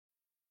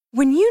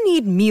When you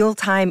need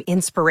mealtime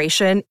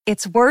inspiration,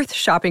 it's worth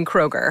shopping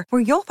Kroger,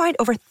 where you'll find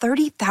over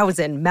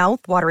 30,000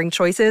 mouth-watering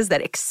choices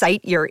that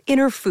excite your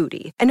inner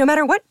foodie. And no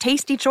matter what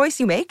tasty choice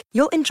you make,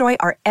 you'll enjoy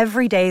our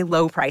everyday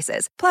low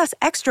prices, plus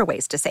extra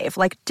ways to save,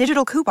 like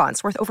digital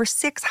coupons worth over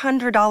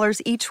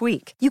 $600 each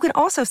week. You can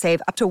also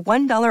save up to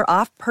 $1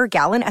 off per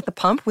gallon at the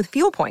pump with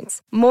fuel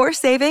points. More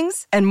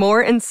savings and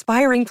more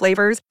inspiring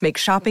flavors make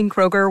shopping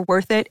Kroger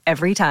worth it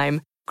every time.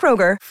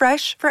 Kroger,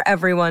 fresh for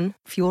everyone.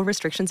 Fuel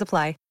restrictions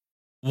apply.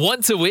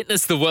 Want to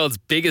witness the world's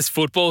biggest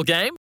football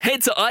game?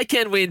 Head to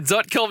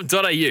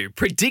iCanWin.com.au,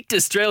 predict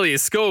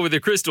Australia's score with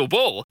a crystal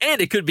ball, and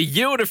it could be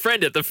you and a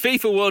friend at the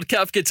FIFA World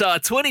Cup Qatar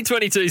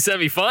 2022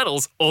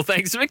 semi-finals, all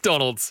thanks to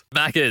McDonald's.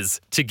 Maccas,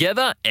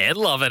 together and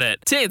loving it.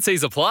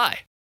 TNCs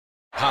apply.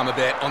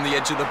 Palmerbet on the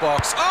edge of the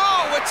box.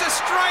 Oh, it's a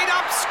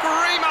straight-up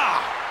screamer!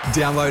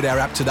 Download our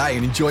app today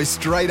and enjoy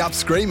straight-up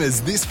screamers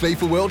this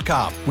FIFA World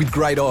Cup with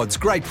great odds,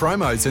 great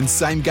promos and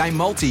same-game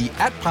multi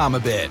at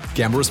Palmerbet.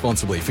 Gamble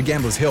responsibly. For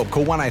Gamblers' Help,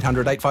 call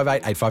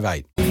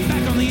 1-800-858-858.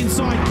 Back on the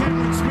inside,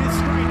 Cameron Smith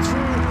straight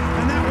through,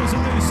 and that was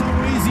so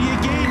easy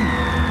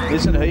again.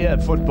 Isn't he a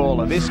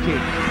footballer, this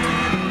kid?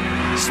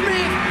 Smith,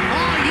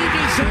 you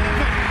deserve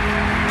it.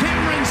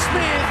 Cameron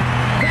Smith,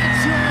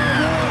 that's your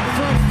award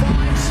for a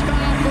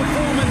five-star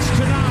performance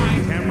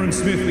tonight. Cameron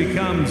Smith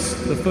becomes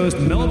the first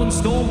Melbourne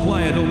Storm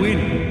player to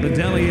win the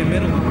Dally M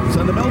medal.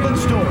 So the Melbourne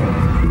Storm,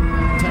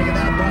 taken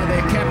out by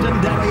their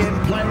captain, Dally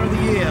M Player of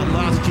the Year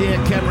last year,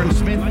 Cameron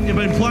Smith. You've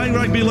been playing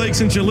rugby league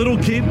since you're a little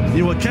kid.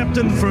 You were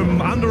captain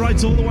from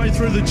under-8s all the way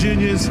through the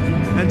juniors,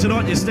 and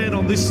tonight you stand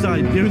on this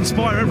stage. You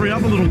inspire every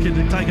other little kid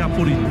to take up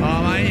footy.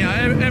 Oh, mate,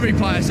 every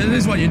player says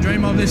this is what you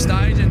dream of, this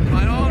stage, and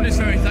mate, I'm just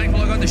very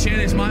thankful I got to share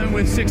this moment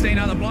with 16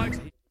 other blokes.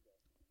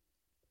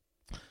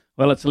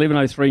 Well, it's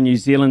 11:03 New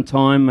Zealand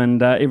time,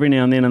 and every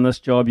now and then in this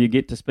job you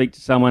get to speak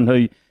to someone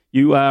who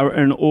you are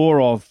in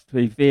awe of, to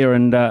be fair,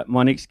 and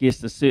my next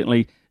guest is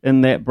certainly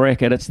in that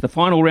bracket. It's the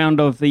final round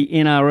of the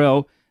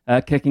NRL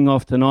kicking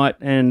off tonight,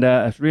 and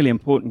it's a really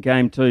important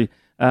game too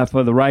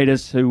for the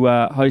Raiders, who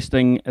are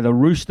hosting the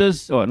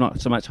Roosters, or not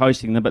so much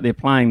hosting them, but they're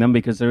playing them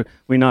because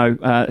we know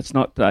it's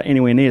not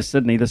anywhere near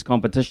Sydney, this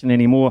competition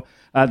anymore.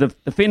 The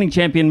defending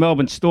champion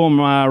Melbourne Storm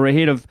are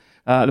ahead of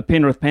the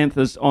Penrith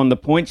Panthers on the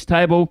points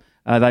table.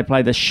 They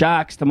play the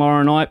Sharks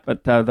tomorrow night,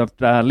 but they've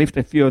left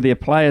a few of their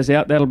players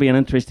out. That'll be an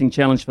interesting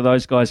challenge for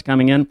those guys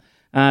coming in.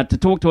 To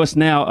talk to us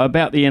now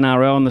about the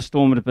NRL and the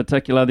Storm in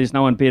particular, there's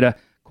no one better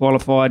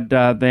qualified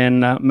than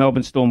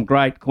Melbourne Storm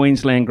great,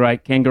 Queensland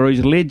great,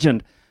 Kangaroos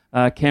legend,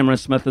 Cameron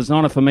Smith. It's an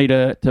honour for me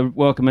to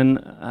welcome in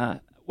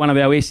one of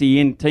our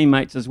SEN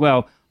teammates as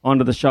well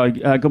onto the show.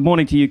 Good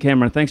morning to you,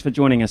 Cameron. Thanks for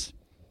joining us.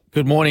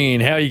 Good morning, Ian.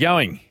 How are you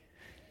going?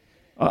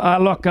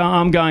 Look,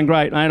 I'm going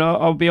great, mate.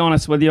 I'll be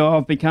honest with you.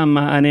 I've become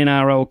an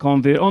NRL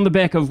convert on the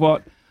back of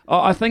what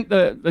I think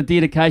the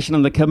dedication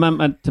and the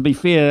commitment, to be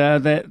fair,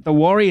 that the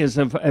Warriors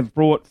have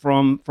brought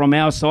from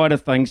our side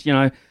of things,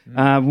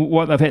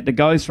 what they've had to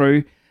go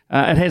through.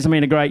 It hasn't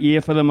been a great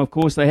year for them, of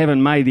course. They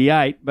haven't made the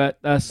 8, but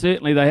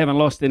certainly they haven't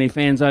lost any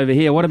fans over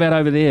here. What about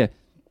over there?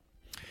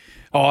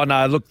 Oh,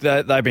 no, look,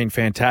 they've been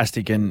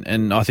fantastic,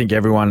 and I think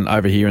everyone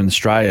over here in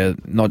Australia,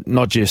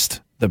 not just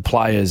the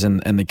players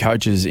and the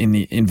coaches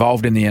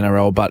involved in the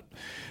NRL,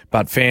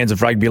 but fans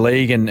of rugby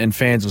league and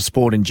fans of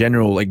sport in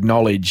general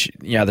acknowledge,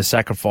 the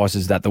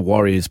sacrifices that the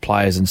Warriors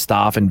players and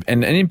staff and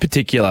in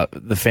particular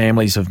the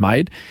families have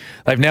made.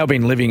 They've now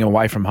been living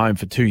away from home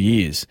for 2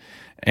 years,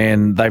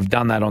 and they've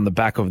done that on the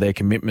back of their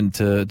commitment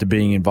to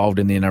being involved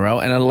in the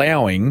NRL and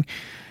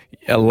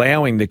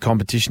allowing the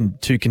competition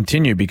to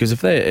continue. Because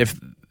if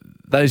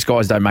those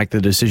guys don't make the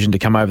decision to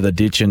come over the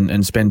ditch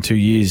and spend 2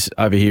 years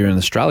over here in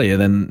Australia,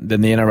 then the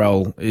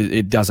NRL,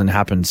 it doesn't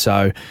happen.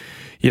 So,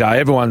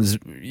 everyone's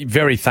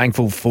very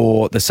thankful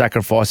for the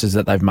sacrifices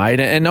that they've made.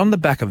 And on the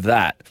back of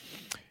that,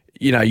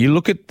 you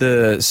look at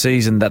the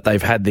season that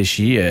they've had this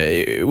year,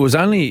 it was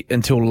only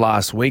until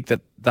last week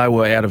that they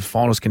were out of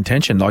finals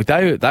contention. Like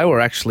they were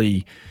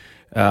actually,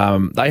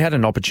 they had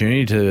an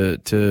opportunity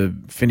to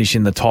finish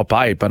in the top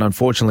 8, but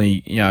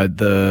unfortunately,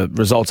 the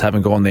results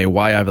haven't gone their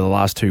way over the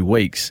last 2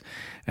 weeks,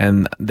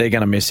 and they're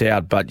going to miss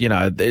out. But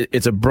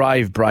it's a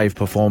brave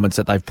performance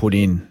that they've put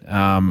in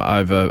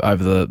over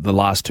the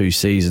last 2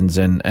 seasons,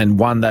 and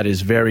one that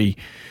is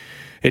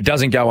it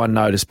doesn't go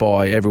unnoticed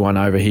by everyone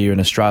over here in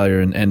Australia,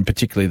 and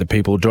particularly the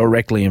people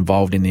directly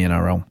involved in the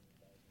NRL.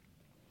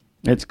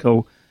 That's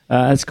cool.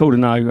 It's cool to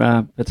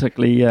know,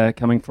 particularly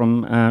coming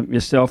from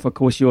yourself. Of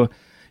course, your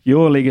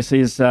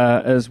legacy is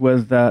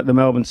with the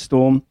Melbourne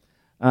Storm,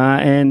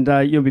 and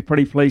you'll be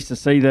pretty pleased to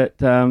see that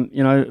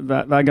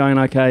that they're going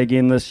okay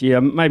again this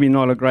year. Maybe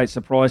not a great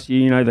surprise to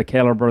you, the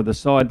calibre of the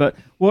side, but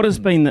what has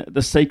been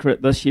the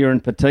secret this year in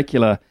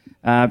particular?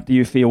 Do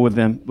you feel with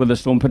the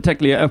Storm,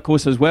 particularly, of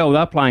course, as well?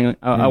 They're playing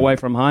away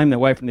from home, they're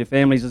away from their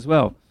families as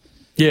well.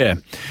 Yeah.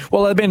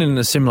 Well, they've been in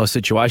a similar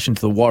situation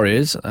to the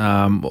Warriors.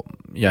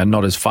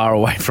 Not as far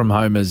away from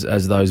home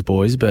as those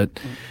boys, but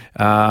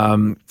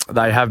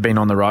they have been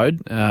on the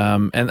road.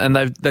 And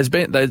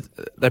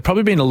they've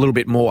probably been a little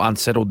bit more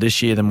unsettled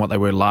this year than what they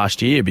were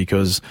last year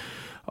because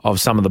of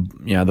some of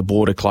the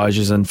border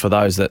closures. And for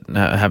those that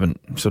haven't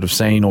sort of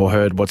seen or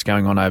heard what's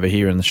going on over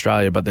here in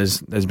Australia, but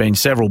there's been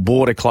several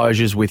border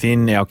closures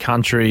within our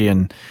country.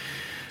 And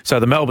so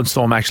the Melbourne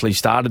Storm actually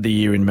started the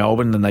year in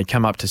Melbourne, and they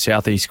come up to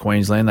southeast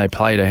Queensland. They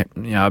played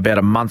about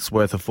a month's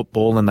worth of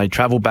football, and they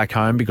travelled back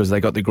home because they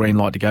got the green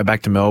light to go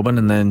back to Melbourne.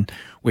 And then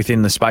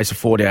within the space of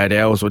 48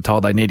 hours, were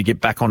told they need to get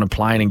back on a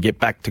plane and get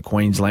back to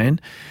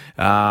Queensland,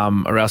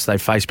 or else they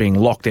face being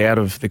locked out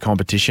of the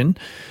competition.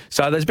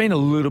 So there's been a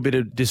little bit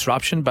of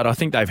disruption, but I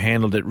think they've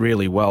handled it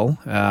really well,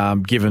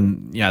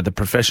 given the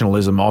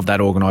professionalism of that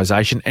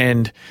organisation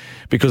and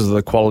because of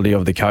the quality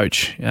of the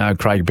coach,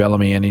 Craig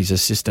Bellamy, and his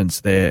assistants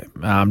there,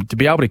 to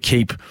be able to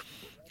keep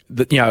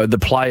the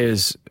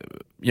players'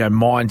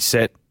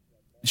 mindset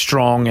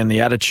strong and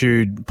the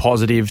attitude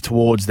positive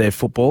towards their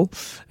football.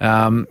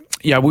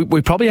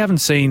 We probably haven't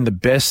seen the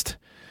best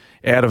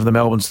out of the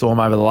Melbourne Storm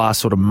over the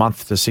last sort of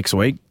month to 6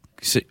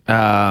 weeks,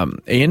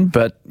 Ian.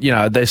 But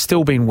they've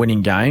still been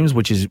winning games,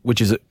 which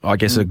is I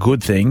guess a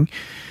good thing.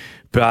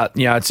 But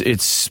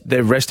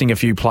they're resting a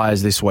few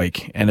players this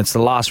week, and it's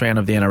the last round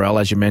of the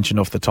NRL, as you mentioned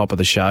off the top of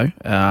the show.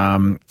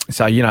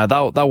 So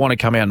they'll want to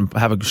come out and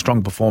have a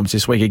strong performance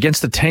this week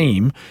against the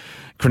team,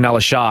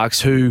 Cronulla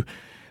Sharks, who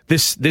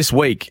this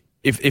week,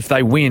 if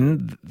they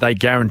win, they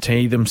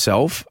guarantee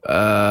themselves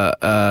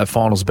a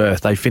finals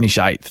berth. They finish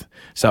 8th.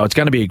 So it's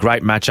going to be a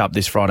great matchup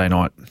this Friday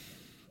night.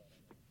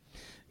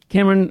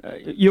 Cameron,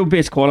 you're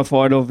best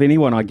qualified of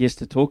anyone, I guess,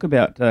 to talk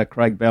about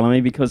Craig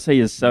Bellamy because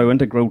he is so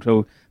integral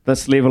to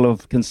this level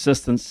of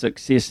consistent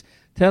success.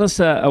 Tell us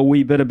a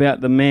wee bit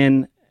about the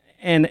man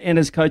and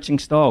his coaching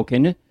style,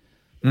 can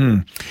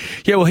you?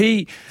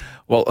 Yeah,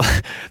 well,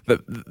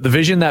 the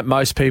vision that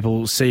most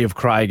people see of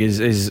Craig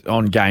is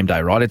on game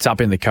day, right? It's up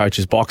in the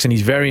coach's box, and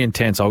he's very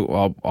intense. I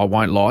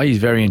won't lie, he's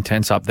very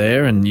intense up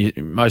there, and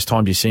most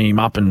times you see him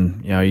up,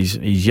 and he's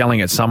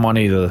yelling at someone,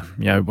 either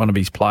one of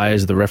his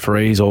players, the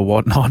referees, or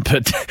whatnot.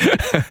 But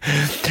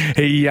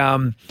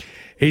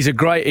he's a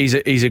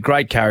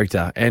great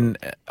character, and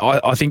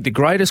I think the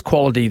greatest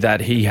quality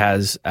that he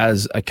has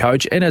as a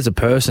coach and as a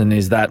person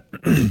is that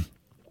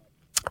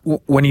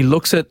when he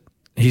looks at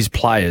his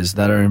players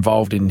that are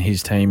involved in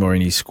his team or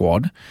in his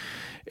squad,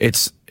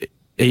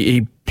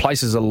 he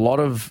places a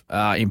lot of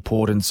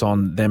importance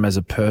on them as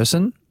a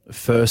person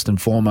first and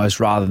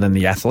foremost, rather than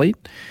the athlete.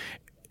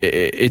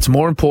 It's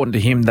more important to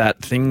him that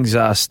things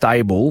are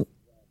stable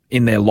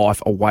in their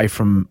life away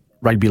from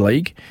rugby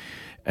league.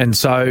 And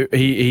so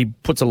he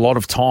puts a lot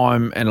of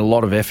time and a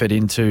lot of effort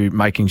into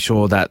making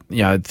sure that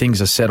things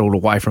are settled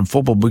away from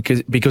football,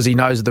 because he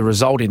knows the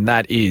result in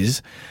that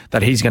is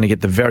that he's going to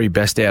get the very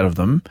best out of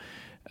them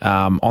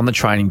on the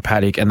training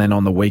paddock and then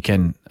on the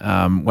weekend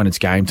when it's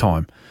game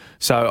time.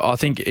 So I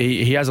think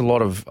he has a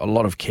lot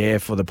of care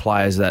for the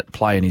players that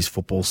play in his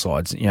football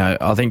sides.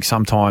 I think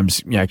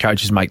sometimes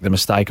coaches make the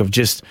mistake of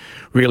just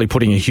really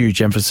putting a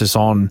huge emphasis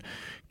on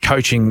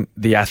coaching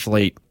the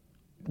athlete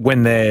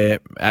when they're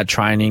at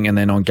training and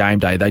then on game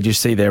day. They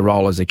just see their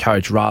role as a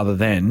coach rather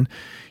than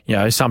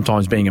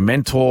sometimes being a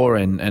mentor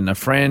and a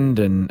friend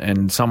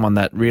and someone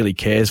that really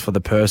cares for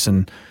the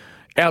person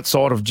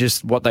outside of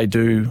just what they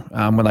do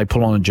when they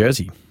pull on a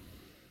jersey.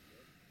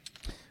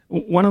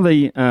 One of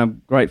the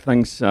great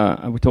things,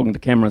 we're talking to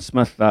Cameron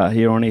Smith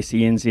here on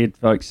SENZ,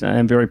 folks.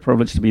 I'm very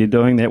privileged to be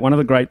doing that. One of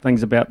the great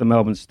things about the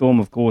Melbourne Storm,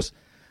 of course,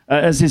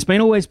 is there's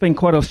always been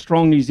quite a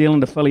strong New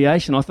Zealand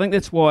affiliation. I think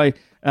that's why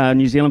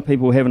New Zealand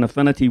people have an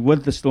affinity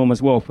with the Storm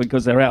as well,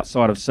 because they're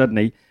outside of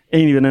Sydney,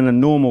 even in a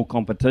normal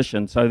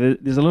competition. So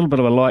there's a little bit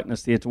of a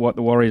likeness there to what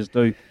the Warriors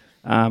do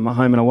home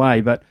and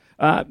away. But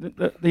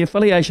the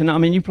affiliation, I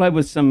mean, you played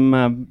with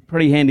some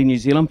pretty handy New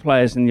Zealand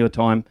players in your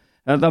time.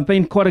 They've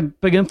been quite a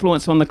big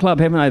influence on the club,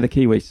 haven't they, the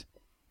Kiwis?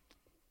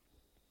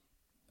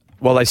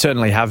 Well, they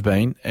certainly have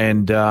been.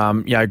 And,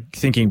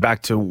 thinking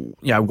back to,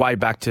 way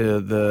back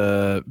to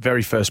the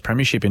very first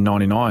premiership in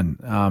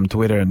 99,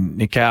 Twitter and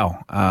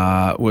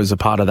Nikau was a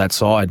part of that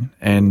side.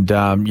 And,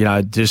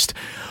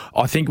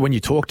 I think when you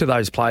talk to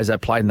those players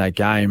that played in that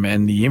game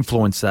and the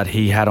influence that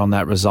he had on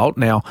that result.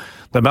 Now,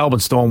 the Melbourne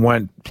Storm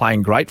weren't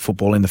playing great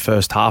football in the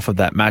first half of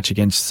that match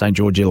against St.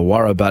 George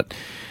Illawarra, but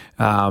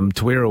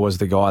Tawera was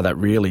the guy that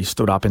really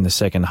stood up in the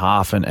second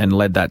half and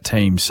led that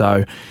team.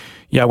 So,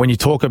 when you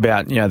talk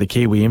about, the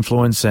Kiwi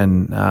influence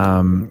and,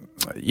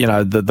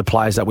 the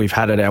players that we've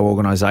had at our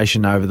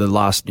organisation over the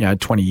last,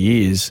 20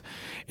 years,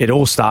 it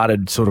all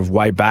started sort of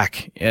way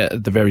back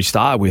at the very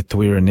start with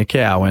Tawera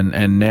Nikau,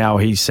 and now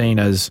he's seen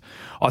as,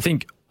 I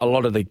think, a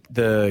lot of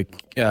the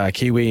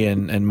Kiwi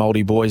and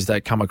Māori boys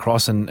that come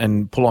across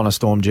and pull on a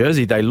Storm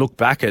jersey, they look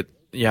back at,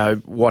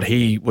 what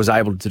he was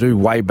able to do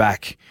way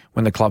back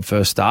when the club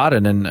first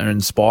started and are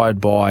inspired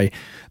by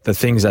the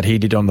things that he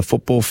did on the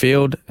football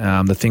field,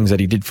 the things that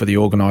he did for the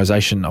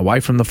organisation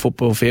away from the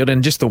football field,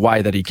 and just the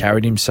way that he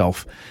carried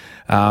himself.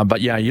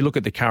 But yeah, you look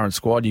at the current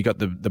squad. You got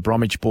the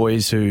Bromwich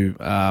boys who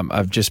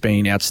have just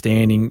been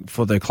outstanding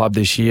for the club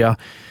this year.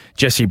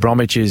 Jesse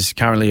Bromwich is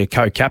currently a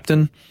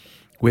co-captain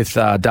with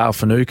Dale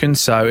Finucane.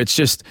 So it's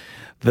just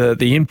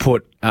the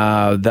input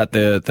that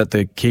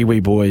the Kiwi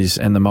boys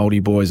and the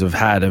Māori boys have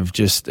had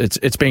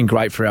it's been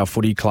great for our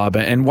footy club,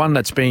 and one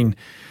that's been,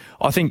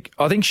 I think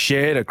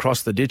shared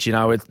across the ditch.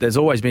 There's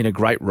always been a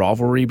great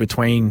rivalry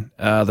between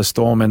the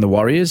Storm and the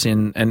Warriors,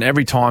 and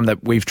every time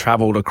that we've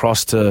travelled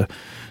across to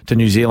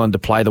New Zealand to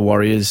play the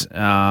Warriors,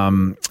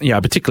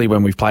 particularly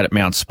when we've played at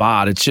Mount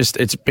Smart,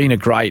 it's been a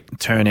great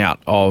turnout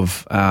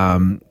of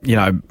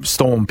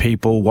Storm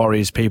people,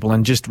 Warriors people,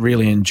 and just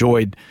really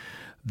enjoyed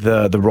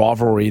the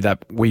rivalry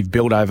that we've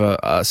built over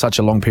such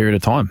a long period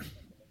of time.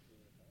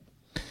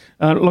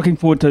 Looking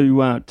forward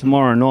to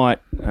tomorrow night,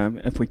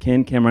 if we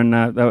can, Cameron.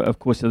 Of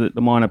course, the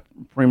minor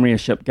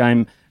premiership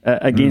game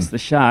against the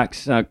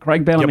Sharks.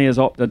 Craig Bellamy has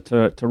opted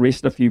to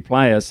rest a few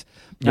players.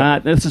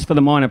 This is for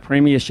the minor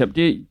premiership.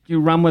 Do you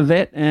run with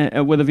that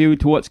with a view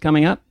to what's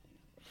coming up?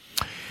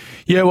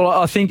 Yeah, well,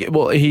 I think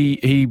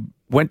he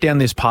went down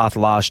this path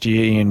last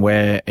year, Ian,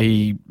 where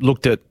he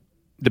looked at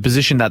the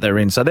position that they're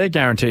in. So they're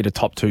guaranteed a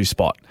top 2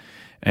 spot,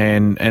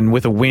 and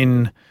with a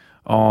win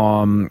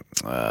on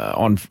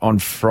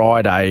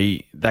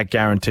Friday, that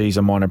guarantees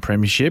a minor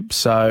premiership.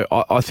 So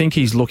I think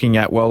he's looking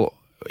at, well,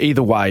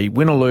 either way,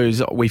 win or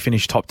lose, we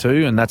finish top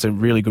 2, and that's a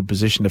really good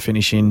position to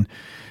finish in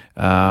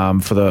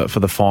for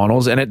the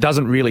finals. And it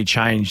doesn't really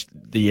change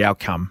the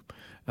outcome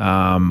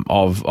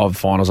of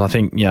finals. I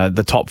think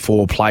the top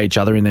 4 play each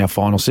other in their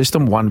final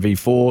system,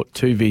 1v4,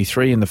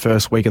 2v3 in the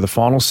first week of the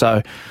final.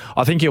 So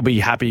I think he'll be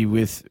happy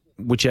with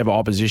whichever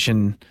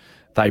opposition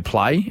they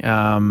play.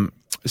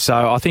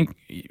 So I think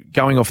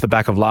going off the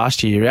back of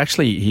last year,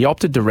 he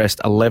opted to rest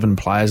 11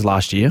 players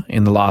last year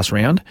in the last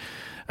round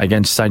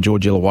against St.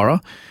 George Illawarra.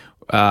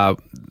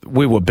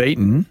 We were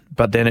beaten,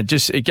 but then it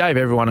gave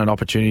everyone an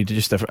opportunity to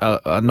just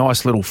a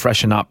nice little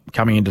freshen up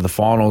coming into the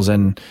finals.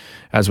 And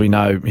as we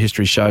know,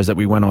 history shows that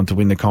we went on to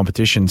win the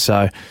competition.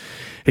 So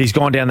he's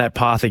gone down that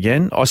path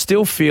again. I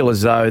still feel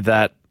as though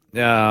that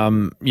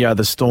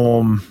the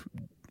Storm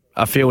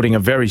are fielding a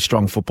very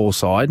strong football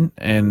side,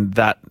 and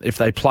that if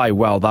they play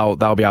well,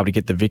 they'll be able to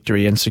get the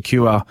victory and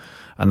secure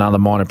another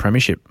minor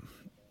premiership.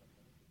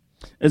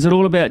 Is it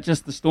all about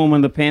just the Storm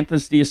and the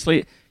Panthers?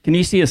 Can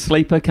you see a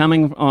sleeper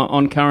coming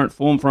on current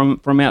form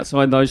from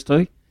outside those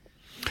two?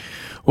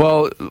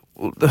 Well,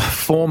 the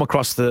form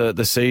across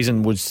the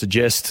season would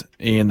suggest,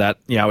 Ian, that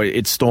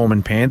it's Storm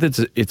and Panthers.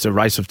 It's a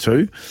race of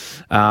 2.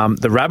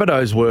 The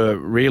Rabbitohs were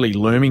really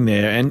looming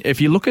there, and if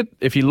you look at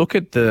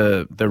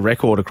the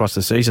record across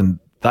the season,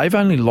 they've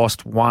only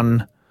lost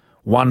one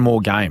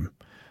more game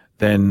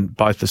than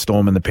both the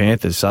Storm and the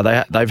Panthers. So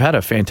they've had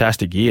a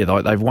fantastic year.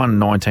 They've won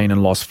 19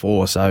 and lost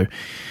 4. So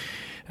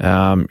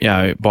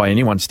by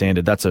anyone's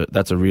standard, that's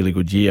a really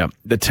good year.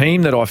 The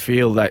team that I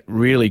feel that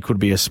really could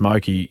be a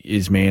smoky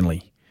is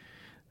Manly.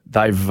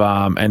 They've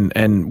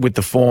and with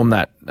the form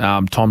that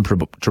Tom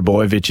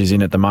Trbojevic is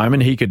in at the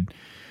moment,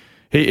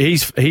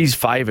 he's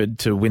favoured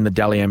to win the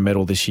Dally M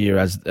medal this year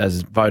as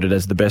voted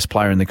as the best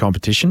player in the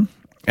competition.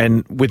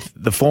 And with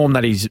the form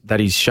that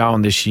he's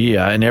shown this year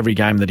and every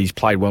game that he's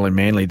played well in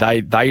Manly,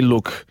 they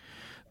look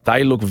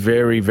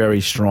very, very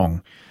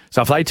strong.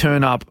 So if they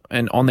turn up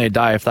and on their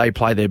day, if they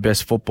play their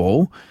best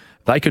football,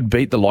 they could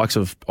beat the likes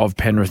of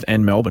Penrith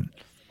and Melbourne.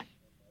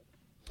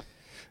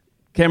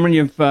 Cameron,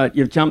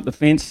 you've jumped the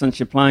fence since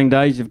your playing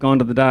days. You've gone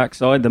to the dark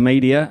side, the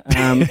media.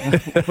 Do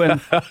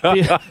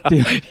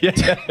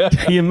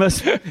you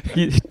miss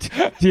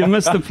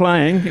the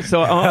playing?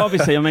 So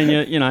obviously, I mean,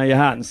 your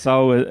heart and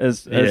soul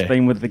has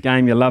been with the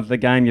game. You love the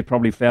game. You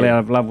probably fell out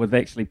of love with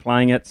actually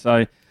playing it.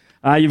 So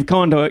you've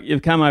come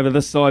over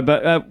this side.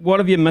 But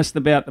what have you missed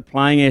about the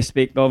playing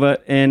aspect of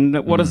it?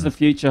 And what does the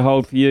future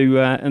hold for you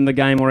in the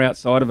game or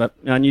outside of it?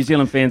 New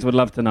Zealand fans would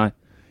love to know.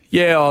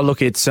 Yeah,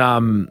 look, it's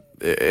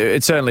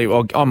certainly,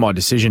 on my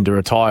decision to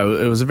retire,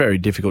 it was a very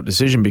difficult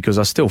decision because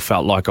I still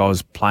felt like I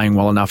was playing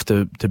well enough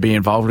to be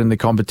involved in the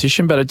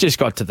competition, but it just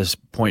got to this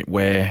point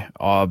where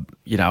I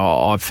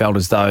felt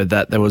as though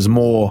that there was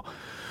more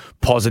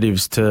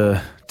positives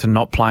to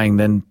not playing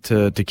than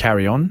to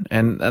carry on,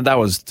 and that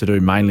was to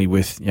do mainly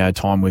with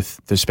time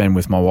to spend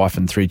with my wife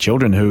and 3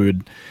 children who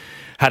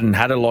hadn't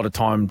had a lot of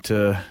time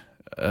to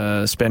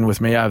spend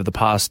with me over the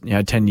past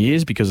 10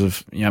 years because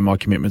of my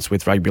commitments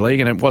with rugby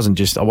league. And I wasn't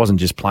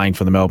just playing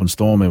for the Melbourne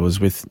Storm. It was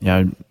with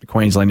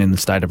Queensland in the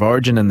State of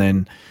Origin, and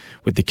then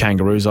with the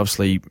Kangaroos,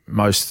 obviously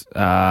most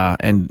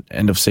end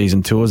of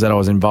season tours that I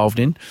was involved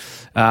in.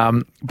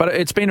 But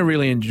it's been a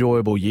really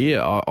enjoyable year.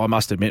 I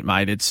must admit,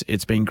 mate,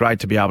 it's been great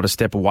to be able to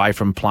step away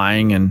from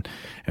playing and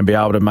be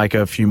able to make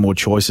a few more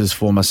choices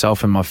for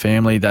myself and my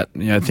family, that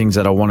things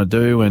that I want to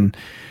do. And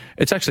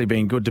it's actually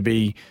been good to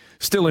be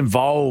still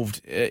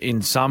involved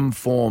in some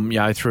form,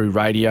 through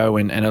radio,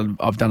 and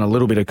I've done a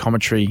little bit of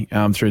commentary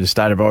through the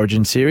State of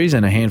Origin series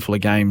and a handful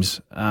of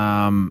games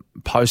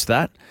post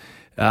that.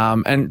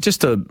 And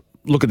just to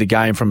look at the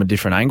game from a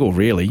different angle,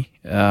 really.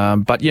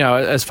 But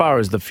as far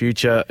as the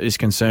future is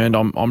concerned,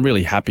 I'm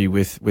really happy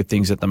with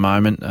things at the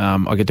moment.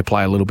 I get to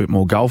play a little bit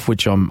more golf,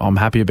 which I'm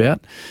happy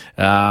about,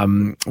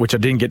 which I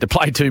didn't get to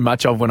play too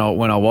much of when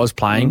I was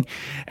playing.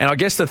 And I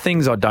guess the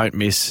things I don't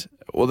miss.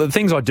 Well, the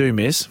things I do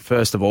miss,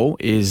 first of all,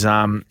 is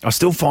I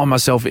still find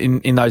myself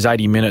in those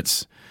 80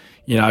 minutes,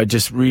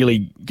 just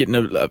really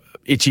getting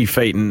itchy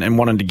feet and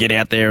wanting to get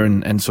out there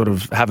and sort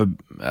of have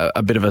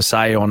a bit of a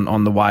say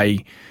on the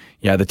way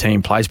the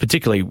team plays,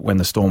 particularly when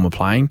the Storm are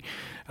playing.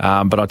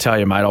 But I tell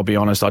you, mate, I'll be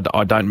honest,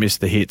 I don't miss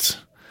the hits.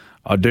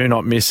 I do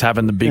not miss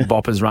having the big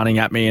boppers running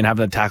at me and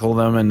having to tackle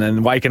them, and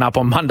then waking up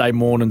on Monday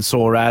morning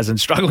sore as and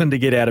struggling to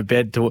get out of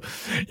bed to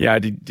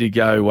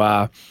go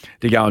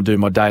and do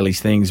my daily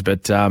things.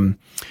 But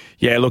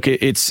look,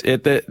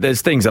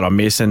 there's things that I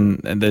miss and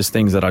there's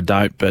things that I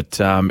don't. But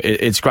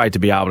it's great to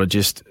be able to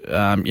just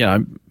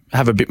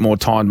have a bit more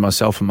time to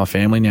myself and my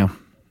family now.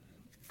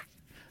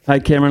 Hey,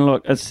 Cameron,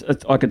 look,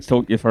 I could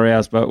talk to you for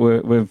hours, but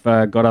we've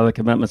got other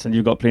commitments and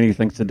you've got plenty of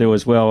things to do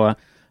as well.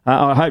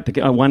 I hope to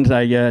get one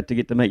day to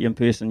get to meet you in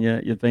person.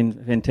 You've been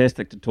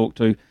fantastic to talk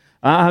to.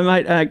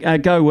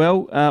 Mate, go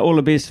well. All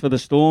the best for the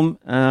Storm.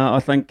 I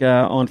think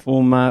on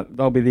form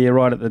they'll be there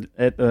right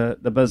at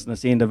the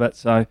business end of it.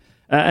 So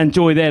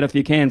enjoy that if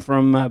you can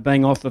from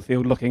being off the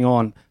field looking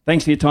on.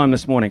 Thanks for your time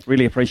this morning.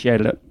 Really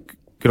appreciated it.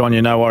 Good on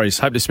you. No worries.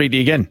 Hope to speak to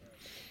you again.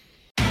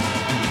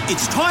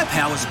 It's Tyre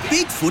Power's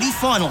Big Footy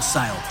Final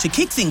Sale. To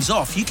kick things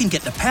off, you can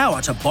get the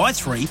power to buy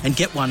 3 and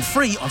get 1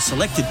 free on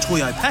selected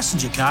Toyo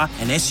passenger car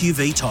and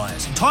SUV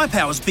tyres. Tyre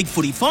Power's Big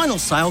Footy Final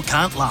Sale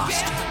can't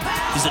last.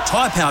 Visit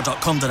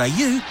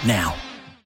tyrepower.com.au now.